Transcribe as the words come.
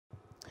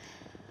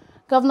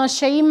Governor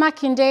Seyi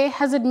Makinde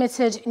has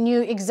admitted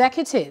new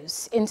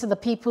executives into the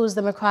People's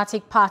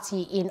Democratic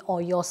Party in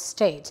Oyo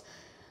State.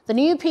 The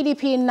new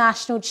PDP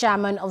National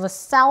Chairman of the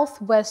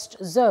Southwest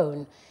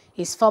Zone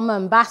is former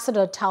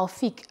Ambassador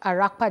Taofeek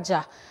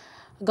Arapaja.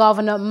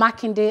 Governor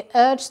Makinde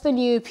urged the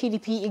new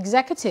PDP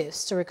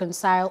executives to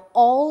reconcile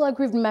all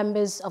aggrieved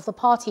members of the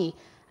party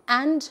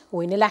and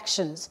win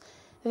elections.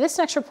 This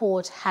next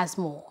report has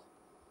more.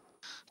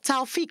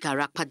 Taofeek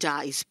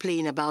Arapaja is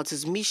playing about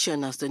his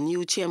mission as the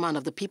new chairman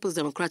of the People's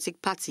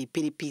Democratic Party,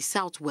 PDP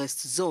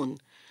Southwest Zone.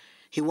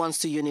 He wants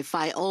to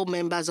unify all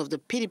members of the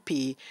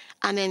PDP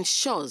and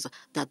ensures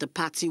that the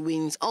party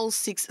wins all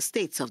 6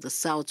 states of the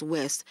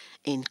Southwest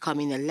in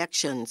coming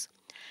elections.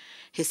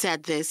 He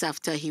said this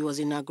after he was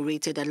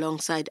inaugurated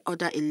alongside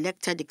other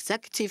elected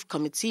executive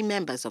committee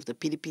members of the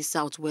PDP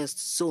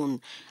Southwest Zone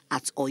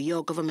at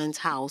Oyo Government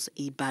House,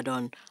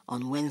 Ibadan,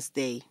 on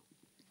Wednesday.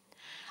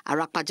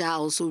 Arapaja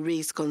also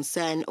raised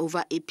concern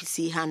over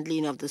APC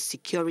handling of the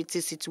security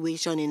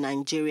situation in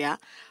Nigeria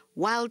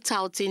while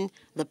touting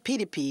the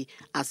PDP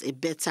as a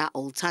better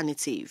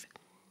alternative.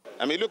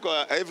 I mean, look,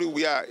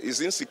 everywhere is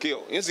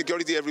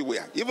insecurity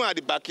everywhere. Even at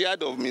the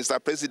backyard of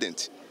Mr.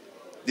 President,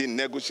 they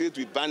negotiate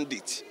with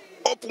bandits.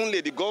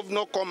 Openly, the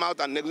governor come out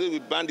and negotiate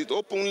with bandits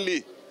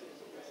openly.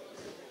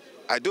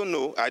 I don't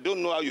know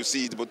how you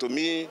see it, but to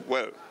me,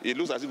 well, it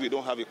looks as if we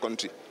don't have a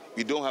country.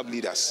 We don't have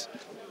leaders.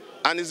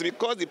 And it's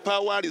because the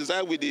power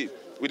resides with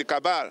the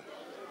cabal.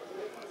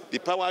 The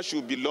power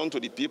should belong to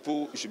the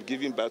people. It should be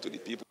given back to the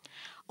people.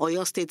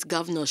 Oyo State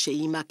Governor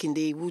Seyi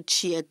Makinde, who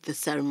chaired the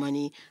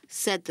ceremony,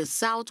 said the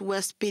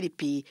Southwest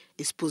PDP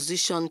is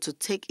positioned to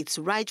take its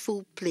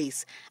rightful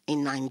place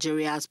in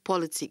Nigeria's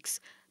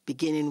politics,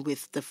 beginning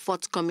with the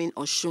forthcoming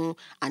Osun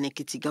and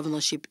Ekiti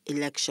governorship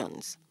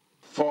elections.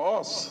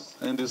 For us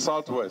in the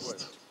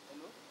Southwest,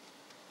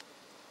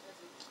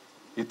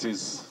 it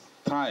is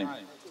time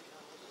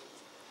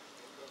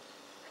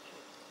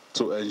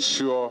to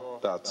ensure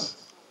that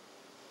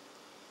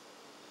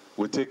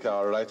we take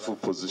our rightful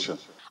position.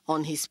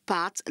 On his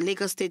part,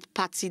 Lagos State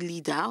Party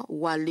leader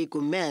Wale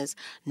Gomez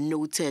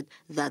noted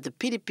that the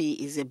PDP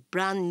is a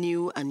brand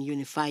new and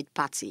unified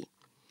party.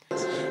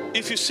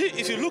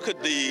 If you look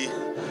at the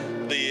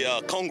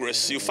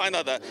Congress, you find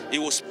out that it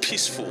was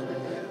peaceful.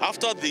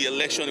 After the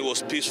election, it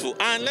was peaceful.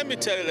 And let me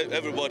tell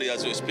everybody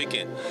as we're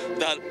speaking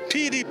that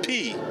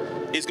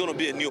PDP is going to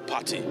be a new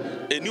party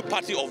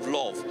of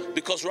love.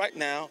 Because right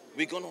now,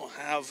 we're going to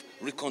have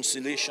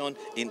reconciliation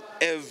in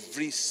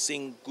every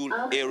single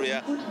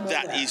area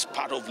that is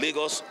part of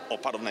Lagos or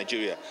part of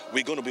Nigeria.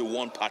 We're going to be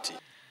one party.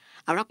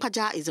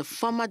 Arapaja is a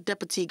former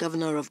deputy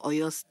governor of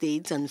Oyo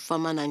State and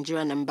former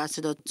Nigerian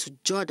ambassador to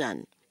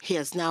Jordan. He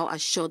has now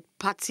assured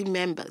party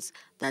members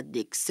that the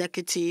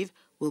executive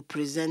will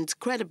present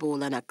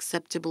credible and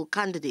acceptable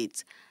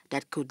candidates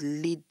that could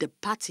lead the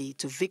party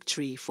to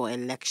victory for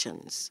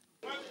elections.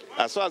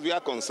 As far as we are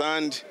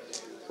concerned,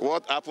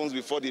 what happens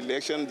before the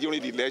election,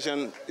 during the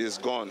election, is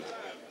gone.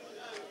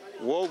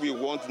 What we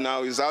want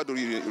now is how to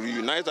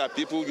reunite our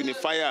people,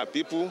 unify our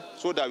people,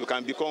 so that we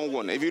can become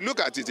one. If you look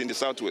at it in the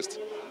Southwest,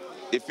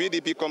 if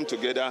PDP come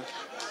together,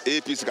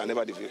 APC can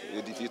never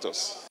defeat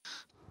us.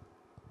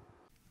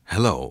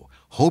 Hello,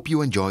 hope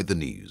you enjoyed the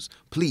news.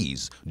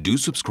 Please do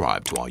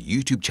subscribe to our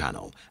YouTube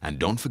channel and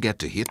don't forget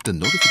to hit the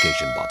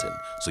notification button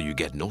so you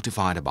get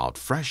notified about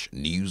fresh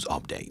news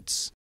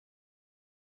updates.